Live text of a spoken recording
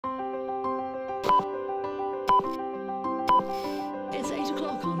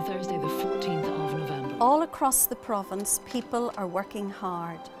o'clock on Thursday the 14th of November. All across the province, people are working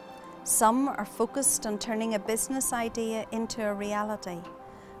hard. Some are focused on turning a business idea into a reality.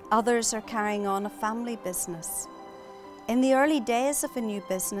 Others are carrying on a family business. In the early days of a new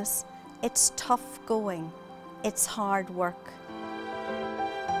business, it's tough going. It's hard work.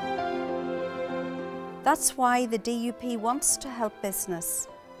 That's why the DUP wants to help business.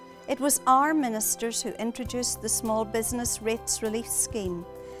 It was our ministers who introduced the Small Business Rates Relief Scheme,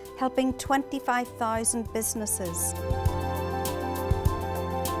 helping 25,000 businesses.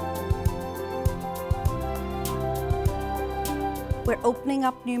 We're opening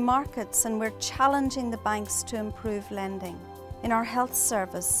up new markets and we're challenging the banks to improve lending. In our health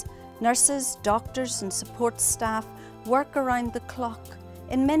service, nurses, doctors and support staff work around the clock.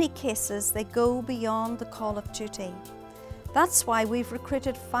 In many cases, they go beyond the call of duty. That's why we've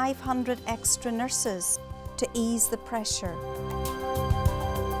recruited 500 extra nurses to ease the pressure.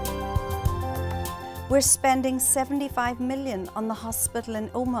 We're spending 75 million on the hospital in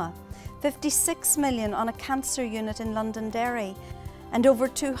Omagh, 56 million on a cancer unit in Londonderry, and over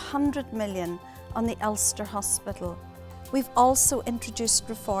 200 million on the Ulster Hospital. We've also introduced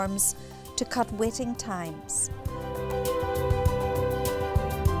reforms to cut waiting times.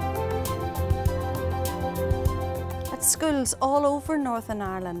 At schools all over Northern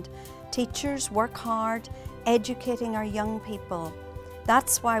Ireland, teachers work hard educating our young people.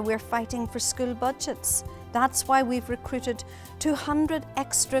 That's why we're fighting for school budgets. That's why we've recruited 200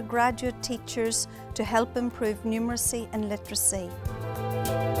 extra graduate teachers to help improve numeracy and literacy.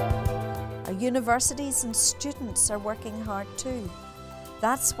 Our universities and students are working hard too.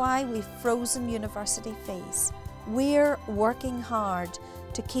 That's why we've frozen university fees. We're working hard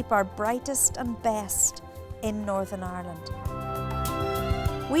to keep our brightest and best in Northern Ireland.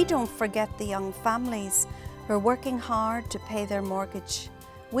 We don't forget the young families who are working hard to pay their mortgage.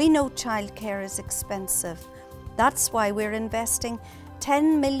 We know childcare is expensive. That's why we're investing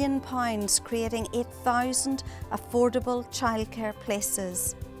 £10 million creating 8,000 affordable childcare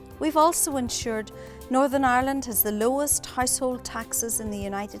places. We've also ensured Northern Ireland has the lowest household taxes in the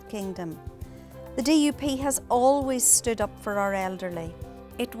United Kingdom. The DUP has always stood up for our elderly.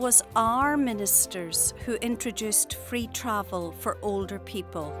 It was our ministers who introduced free travel for older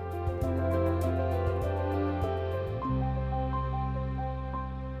people.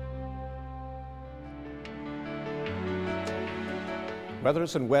 Whether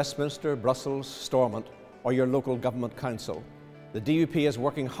it's in Westminster, Brussels, Stormont or your local government council, the DUP is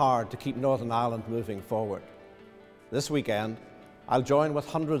working hard to keep Northern Ireland moving forward. This weekend, I'll join with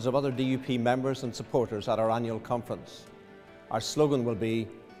hundreds of other DUP members and supporters at our annual conference. Our slogan will be,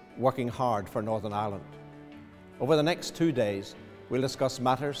 "Working hard for Northern Ireland." Over the next 2 days, we'll discuss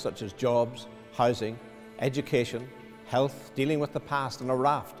matters such as jobs, housing, education, health, dealing with the past and a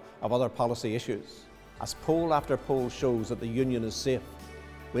raft of other policy issues. As poll after poll shows that the Union is safe,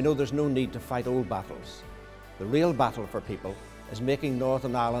 we know there's no need to fight old battles. The real battle for people is making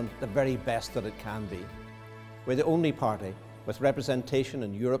Northern Ireland the very best that it can be. We're the only party with representation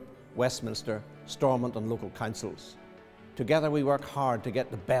in Europe, Westminster, Stormont and local councils. Together we work hard to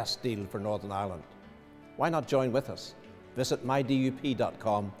get the best deal for Northern Ireland. Why not join with us? Visit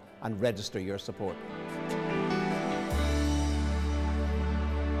mydup.com and register your support.